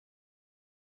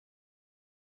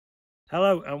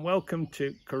Hello and welcome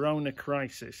to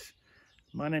Coronacrisis.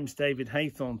 My name's David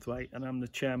Haythornthwaite and I'm the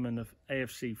chairman of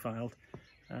AFC Fylde,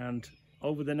 and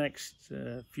over the next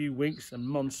few weeks and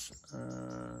months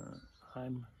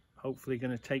I'm hopefully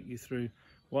going to take you through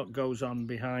what goes on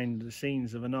behind the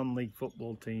scenes of a non-league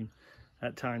football team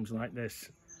at times like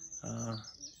this.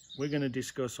 We're going to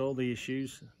discuss all the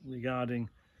issues regarding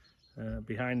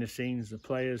behind the scenes, the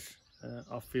players,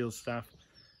 off-field staff,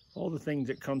 all the things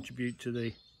that contribute to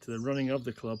the running of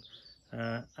the club,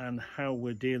 and how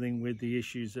we're dealing with the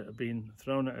issues that are being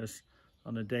thrown at us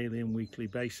on a daily and weekly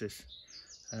basis,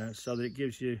 so that it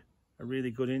gives you a really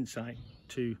good insight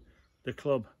to the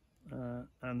club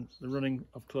and the running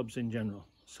of clubs in general.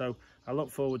 So I look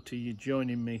forward to you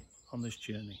joining me on this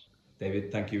journey.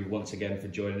 David, thank you once again for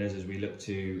joining us as we look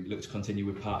to continue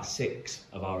with part 6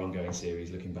 of our ongoing series,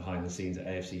 looking behind the scenes at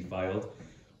AFC Fylde.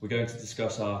 We're going to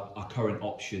discuss our current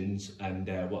options and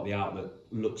what the outlook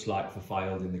looks like for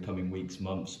Fylde in the coming weeks,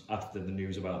 months after the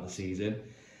news about the season,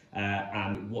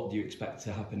 and what do you expect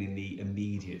to happen in the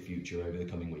immediate future over the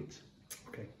coming weeks.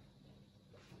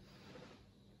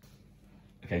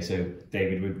 Okay, so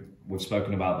David, we've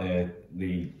spoken about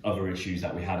the other issues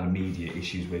that we had immediate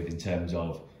issues with in terms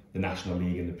of the National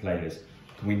League and the players.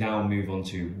 Can we now move on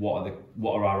to what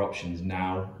are our options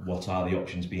now? What are the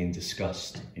options being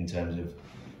discussed in terms of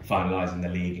finalising the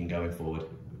league and going forward?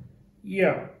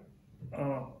 Yeah,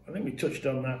 I think we touched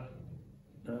on that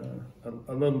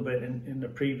a little bit in the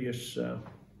previous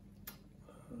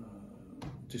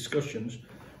discussions,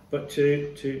 but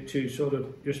to sort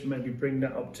of just maybe bring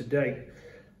that up to date,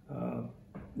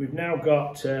 we've now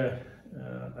got a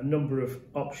number of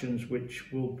options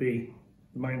which will be,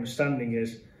 my understanding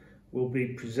is, will be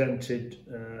presented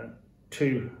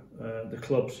to the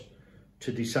clubs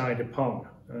to decide upon,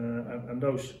 and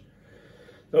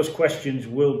those questions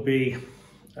will be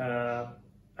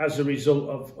as a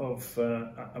result of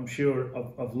I'm sure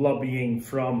of lobbying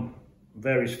from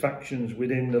various factions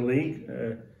within the league.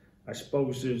 I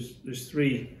suppose there's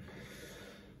three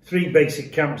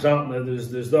basic camps, aren't there?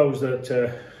 There's those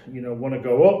that want to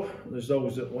go up, there's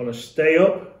those that want to stay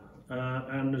up,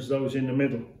 and there's those in the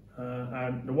middle.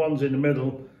 And the ones in the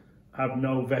middle have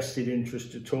no vested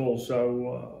interest at all,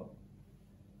 so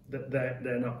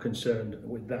they're not concerned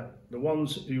with that. The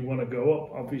ones who want to go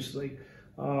up, obviously,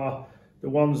 are the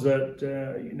ones that,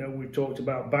 we've talked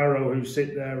about Barrow, who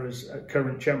sit there as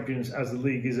current champions as the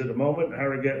league is at the moment,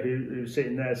 Harrogate, who's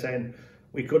sitting there saying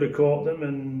we could have caught them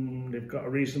and they've got a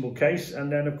reasonable case. And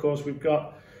then, of course, we've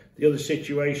got the other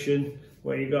situation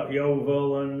where you got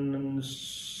Yeovil and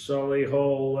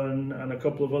Solihull and a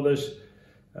couple of others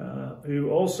who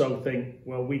also think,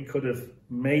 well, we could have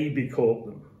maybe caught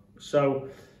them. So,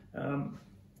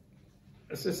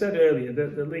 as I said earlier,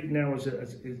 the league now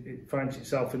it finds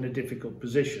itself in a difficult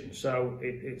position. So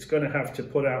it's going to have to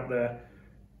put out there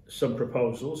some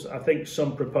proposals. I think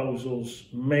some proposals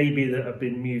maybe that have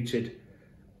been muted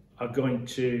are going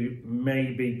to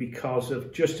maybe because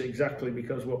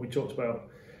what we talked about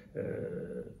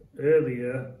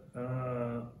earlier,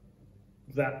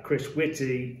 that Chris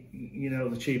Whitty,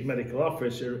 the Chief Medical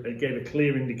Officer, gave a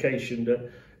clear indication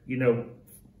that,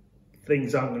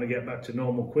 things aren't going to get back to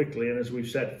normal quickly. And as we've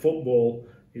said, football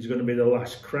is going to be the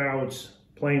last. Crowds,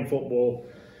 playing football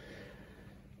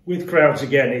with crowds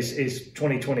again is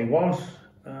 2021.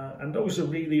 And those are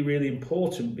really, really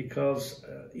important because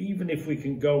even if we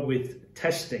can go with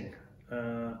testing,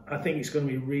 I think it's going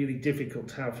to be really difficult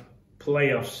to have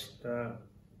playoffs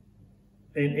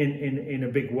in a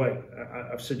big way.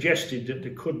 I've suggested that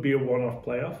there could be a one-off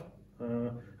playoff.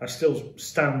 I still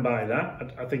stand by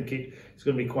that. I think it's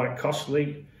going to be quite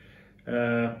costly,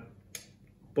 but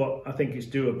I think it's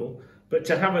doable. But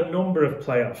to have a number of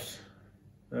playoffs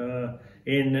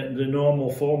in the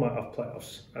normal format of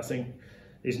playoffs, I think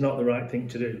is not the right thing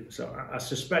to do. So I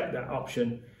suspect that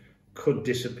option could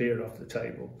disappear off the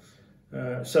table.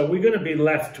 So we're going to be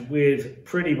left with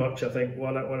pretty much, I think,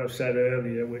 what I've said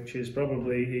earlier, which is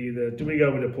probably either do we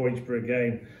go with the points per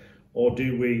game, or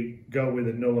do we go with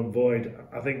a null and void?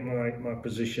 I think my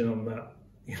position on that,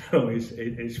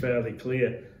 is fairly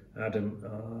clear, Adam.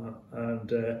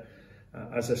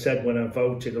 As I said when I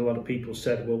voted, a lot of people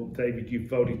said, "Well, David, you've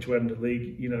voted to end the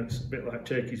league. It's a bit like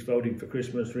turkeys voting for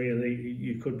Christmas. Really,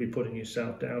 you could be putting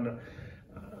yourself down."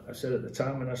 I said at the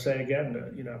time, and I say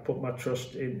again, I put my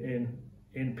trust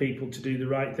in people to do the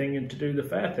right thing and to do the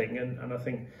fair thing, and I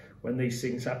think when these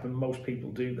things happen, most people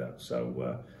do that.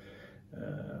 So.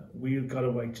 We've got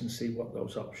to wait and see what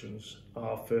those options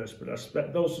are first, but I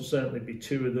expect those will certainly be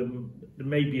two of them. There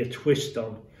may be a twist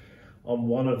on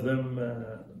one of them.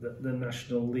 The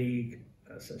National League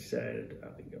as I said, I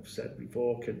think I've said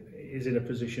before, is in a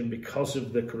position because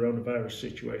of the coronavirus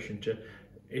situation to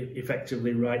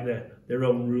effectively write their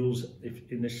own rules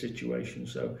in this situation.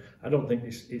 So I don't think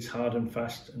it's hard and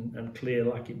fast and clear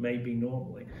like it may be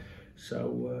normally.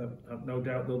 So I've no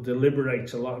doubt they'll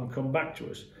deliberate a lot and come back to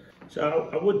us. So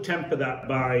I would temper that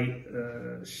by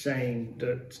saying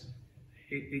that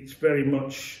it's very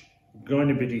much going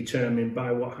to be determined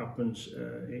by what happens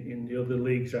in the other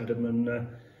leagues, Adam. And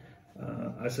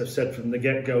as I've said from the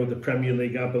get-go, the Premier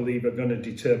League, I believe, are going to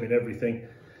determine everything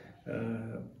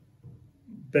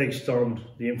based on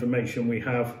the information we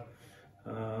have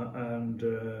and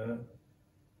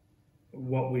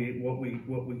where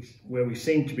we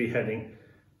seem to be heading.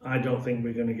 I don't think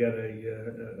we're going to get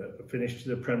a finish to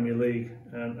the Premier League,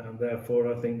 and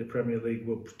therefore I think the Premier League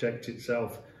will protect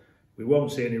itself. We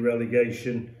won't see any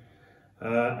relegation,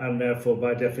 and therefore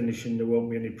by definition there won't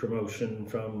be any promotion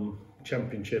from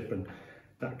Championship, and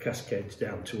that cascades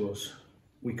down to us.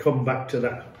 We come back to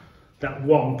that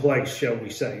one place, shall we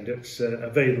say, that's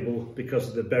available because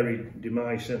of the buried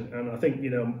demise, and I think, you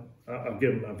know, I've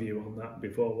given my view on that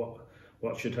before,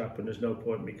 what should happen. There's no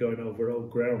point in me going over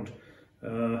old ground.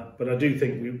 But I do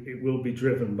think it will be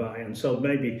driven by, and so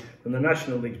maybe from the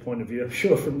National League's point of view, I'm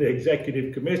sure from the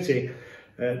Executive Committee,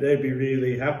 they'd be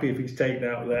really happy if it's taken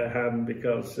out of their hand,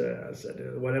 because as I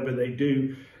said, whatever they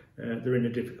do, they're in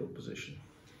a difficult position.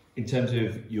 In terms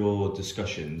of your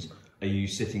discussions, are you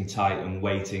sitting tight and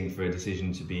waiting for a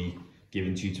decision to be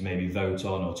given to you to maybe vote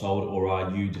on or told, or are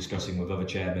you discussing with other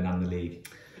chairmen and the league?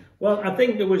 Well, I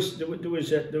think there was a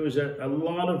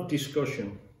lot of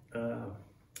discussion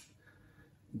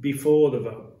before the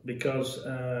vote, because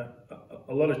a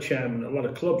lot of chairmen, a lot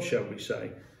of clubs, shall we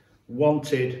say,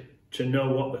 wanted to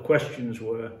know what the questions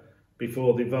were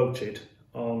before they voted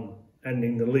on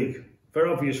ending the league, for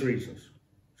obvious reasons.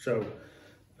 So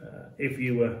if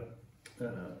you were,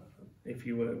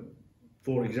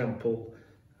 for example,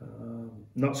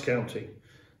 Notts County,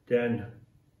 then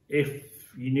if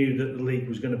you knew that the league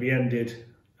was going to be ended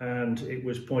and it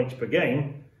was points per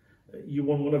game, you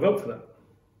wouldn't want to vote for that.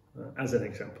 As an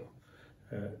example,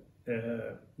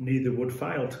 neither would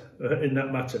Fylde in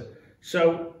that matter.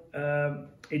 So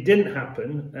it didn't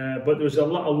happen, but there was a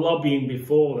lot of lobbying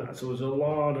before that. So there was a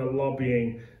lot of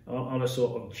lobbying on a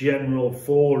sort of general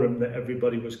forum that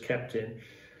everybody was kept in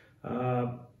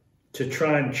to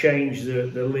try and change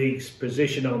the league's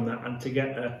position on that, and to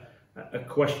get a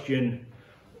question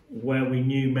where we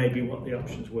knew maybe what the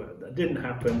options were. That didn't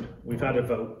happen. We've had a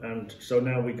vote, and so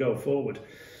now we go forward.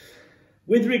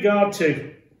 With regard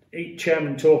to each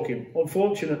chairman talking,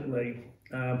 unfortunately,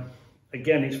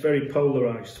 again, it's very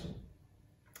polarised.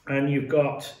 And you've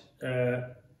got,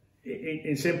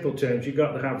 in simple terms, you've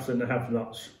got the haves and the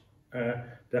have-nots.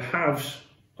 The haves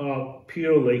are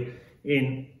purely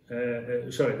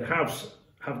the haves,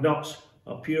 have-nots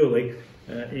are purely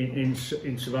in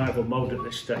survival mode at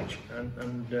this stage.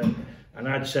 And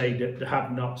I'd say that the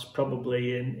have-nots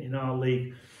probably in our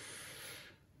league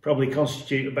probably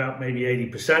constitute about maybe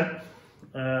 80%,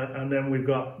 and then we've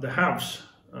got the haves,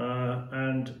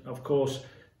 and of course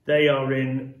they are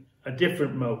in a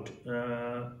different mode.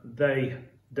 They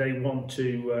want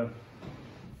to,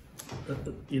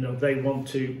 they want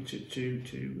to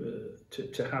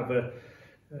have a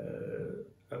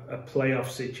playoff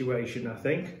situation. I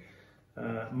think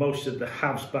most of the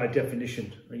haves, by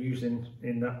definition, are using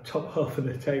in that top half of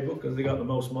the table because they got the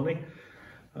most money.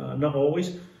 Not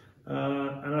always.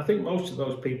 And I think most of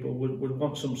those people would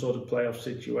want some sort of playoff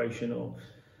situation, or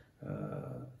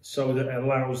so that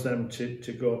allows them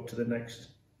to go up to the next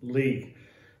league.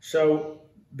 So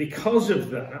because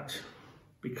of that,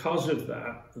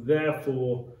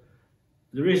 therefore,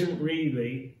 there isn't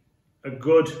really a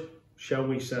good, shall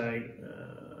we say,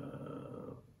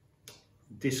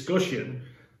 discussion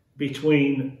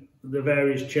between the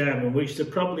various chairmen, which there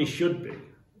probably should be,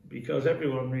 because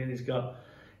everyone really has got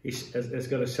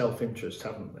a self-interest,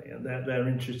 haven't they? And they're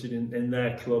interested in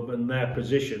their club and their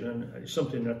position. And it's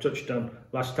something I touched on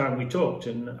last time we talked,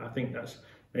 and I think that's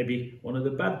maybe one of the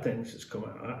bad things that's come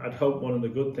out. I'd hope one of the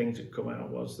good things that come out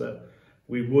was that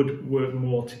we would work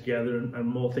more together and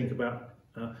more think about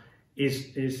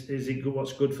is it good,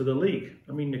 what's good for the league?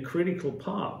 I mean, the critical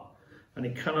part, and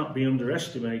it cannot be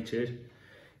underestimated,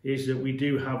 is that we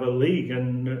do have a league,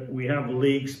 and we have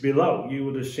leagues below. You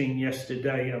would have seen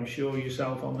yesterday, I'm sure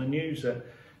yourself, on the news that,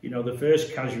 the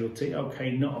first casualty,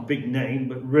 okay, not a big name,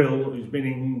 but Rill, who's been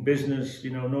in business,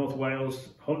 North Wales,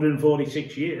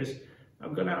 146 years,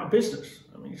 have gone out of business.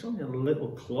 I mean, it's only a little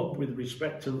club with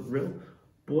respect to Rill,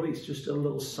 but it's just a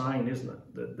little sign, isn't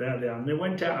it, that there they are. And they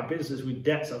went out of business with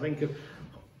debts, I think, of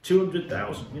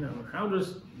 200,000. You know, how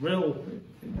does Real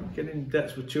get in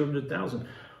debts with 200,000?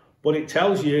 But it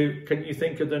tells you, can you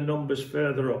think of the numbers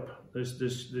further up?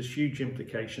 There's huge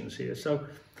implications here. So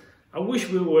I wish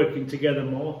we were working together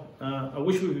more. I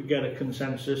wish we could get a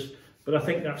consensus, but I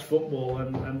think that's football,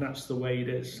 and that's the way it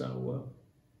is. So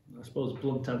I suppose the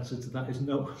blunt answer to that is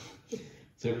no.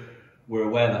 So we're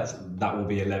aware that will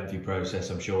be a lengthy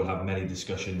process. I'm sure we'll have many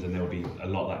discussions, and there will be a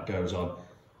lot that goes on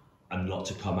and a lot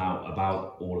to come out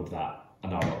about all of that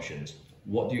and our options.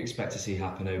 What do you expect to see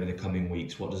happen over the coming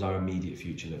weeks? What does our immediate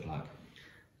future look like?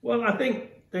 Well, I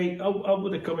think over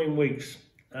the coming weeks,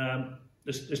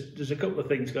 there's a couple of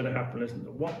things going to happen, isn't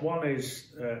there? One is,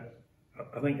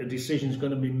 I think a decision's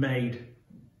going to be made,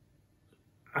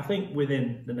 I think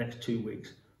within the next 2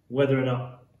 weeks, whether or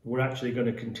not we're actually going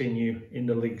to continue in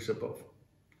the leagues above.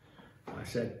 I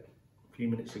said a few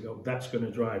minutes ago, that's going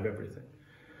to drive everything.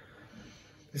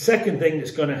 The second thing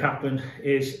that's going to happen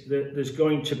is that there's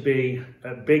going to be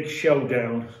a big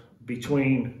showdown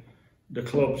between the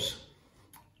clubs,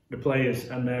 the players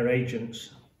and their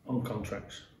agents on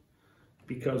contracts.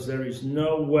 Because there is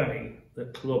no way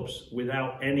that clubs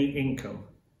without any income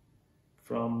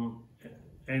from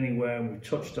anywhere, and we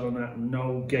touched on that,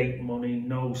 no gate money,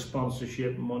 no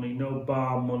sponsorship money, no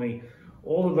bar money,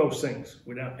 all of those things,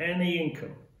 without any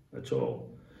income at all,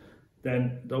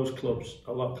 then those clubs,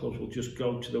 a lot of clubs will just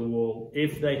go to the wall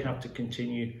if they have to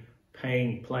continue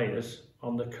paying players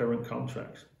on the current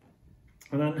contracts.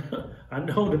 And I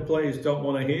know the players don't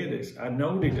want to hear this. I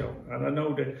know they don't. And I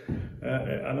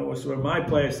know some of my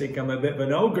players think I'm a bit of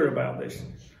an ogre about this.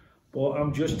 But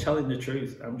I'm just telling the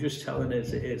truth. I'm just telling it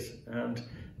as it is. And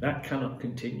that cannot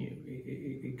continue.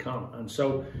 It can't. And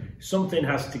so something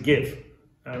has to give.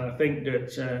 And I think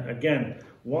that, again,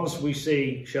 once we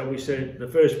see, shall we say, the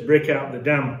first brick out the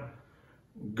dam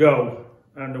go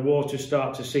and the water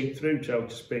start to seep through, so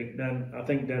to speak, then I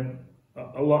think then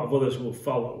a lot of others will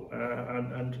follow.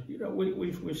 And you know,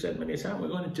 we've said many times, we're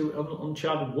going into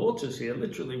uncharted waters here.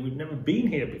 Literally, we've never been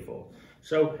here before.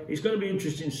 So it's going to be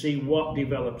interesting to see what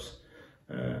develops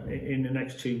in the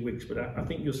next 2 weeks. But I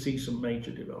think you'll see some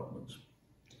major developments.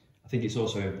 I think it's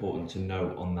also important to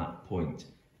note on that point,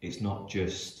 it's not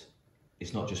just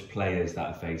players that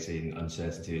are facing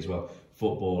uncertainty as well.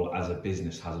 Football as a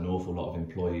business has an awful lot of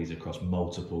employees across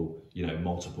multiple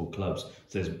clubs.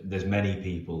 So there's many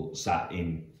people sat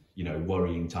in,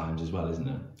 worrying times as well, isn't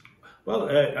there? Well,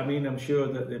 I mean, I'm sure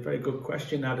that a very good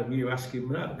question, Adam, you asking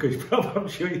that, because I'm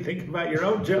sure you think about your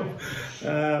own job.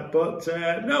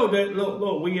 No,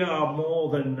 look, we are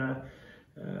more than,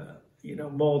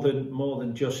 more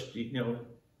than just,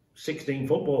 16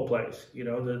 football players.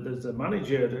 There's the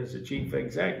manager, there's the chief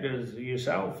exec, there's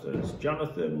yourself, there's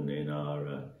Jonathan in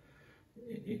our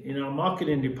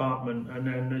marketing department, and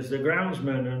then there's the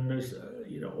groundsman, and there's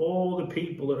all the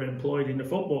people that are employed in the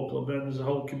football club, and there's a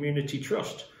whole community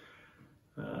trust.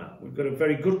 We've got a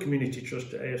very good community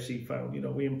trust at AFC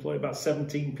Fylde. We employ about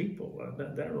 17 people.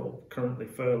 They're all currently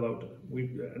furloughed.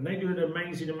 And they do an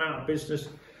amazing amount of business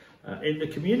in the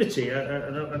community.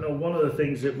 I know one of the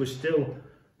things that we're still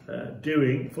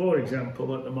doing, for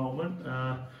example, at the moment,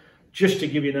 just to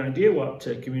give you an idea what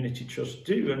community trusts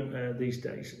do these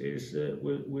days, is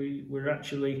we're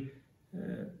actually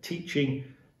teaching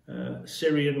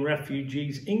Syrian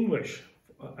refugees English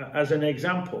as an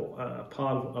example,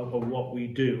 part of what we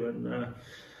do. And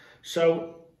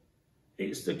so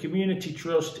it's the community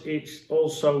trust, it's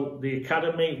also the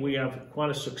academy. We have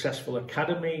quite a successful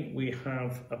academy. We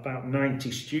have about 90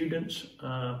 students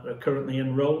that are currently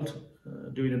enrolled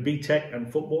doing a BTEC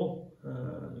and football,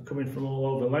 coming from all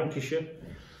over Lancashire.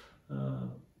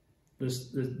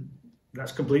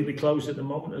 That's completely closed at the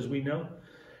moment, as we know.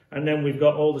 And then we've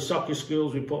got all the soccer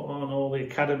schools we put on, all the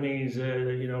academies,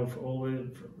 all the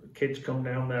kids come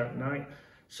down there at night.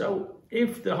 So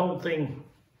if the whole thing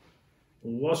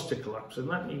was to collapse, and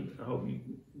I hope you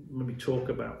maybe talk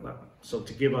about that, so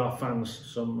to give our fans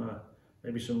some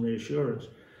maybe some reassurance.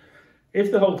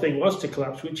 If the whole thing was to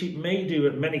collapse, which it may do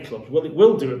at many clubs, well, it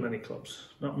will do at many clubs,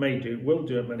 not may do, it will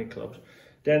do at many clubs,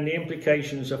 then the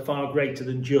implications are far greater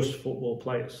than just football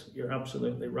players. You're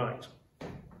absolutely right.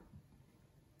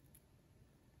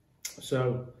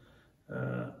 So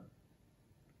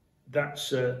that's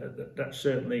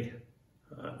certainly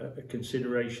a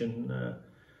consideration,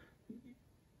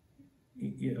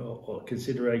 or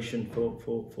consideration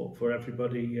for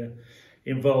everybody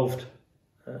involved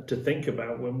to think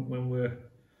about when we're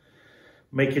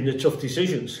making the tough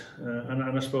decisions. And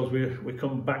I suppose we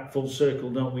come back full circle,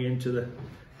 don't we, into the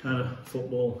kind of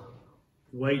football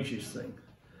wages thing.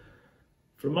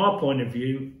 From our point of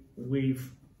view,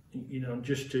 we've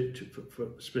just for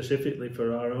specifically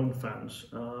for our own fans,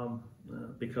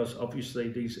 because obviously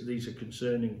these are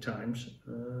concerning times.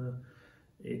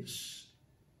 It's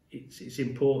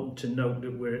important to note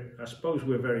that I suppose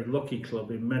we're a very lucky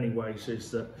club in many ways.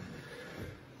 Is that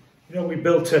we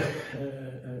built a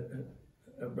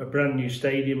brand new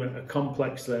stadium, a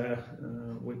complex there,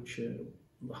 which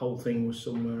the whole thing was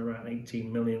somewhere around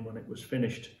 18 million when it was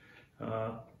finished.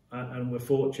 And we're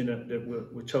fortunate that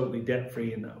we're totally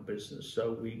debt-free in that business,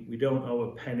 so we don't owe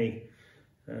a penny.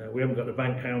 We haven't got a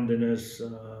bank hounding us.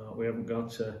 We haven't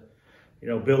got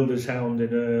builders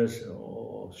hounding us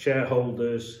or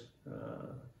shareholders.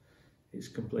 It's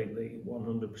completely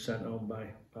 100% owned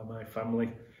by my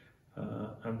family,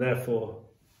 and therefore,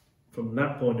 from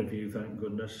that point of view, thank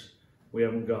goodness, we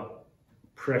haven't got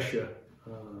pressure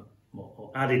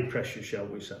or added pressure, shall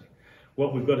we say.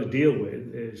 What we've got to deal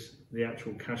with is the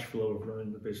actual cash flow of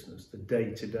running the business, the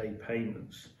day-to-day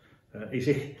payments.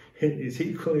 Is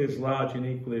equally as large and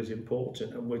equally as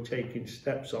important, and we're taking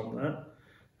steps on that.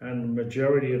 And the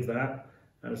majority of that,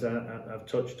 as I've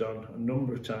touched on a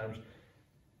number of times,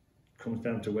 comes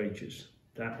down to wages.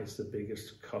 That is the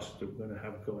biggest cost that we're going to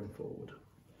have going forward.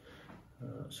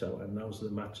 And those are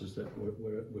the matters that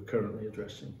we're currently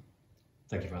addressing.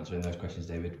 Thank you for answering those questions,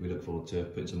 David. We look forward to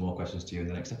putting some more questions to you in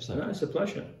the next episode. No, it's a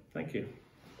pleasure. Thank you.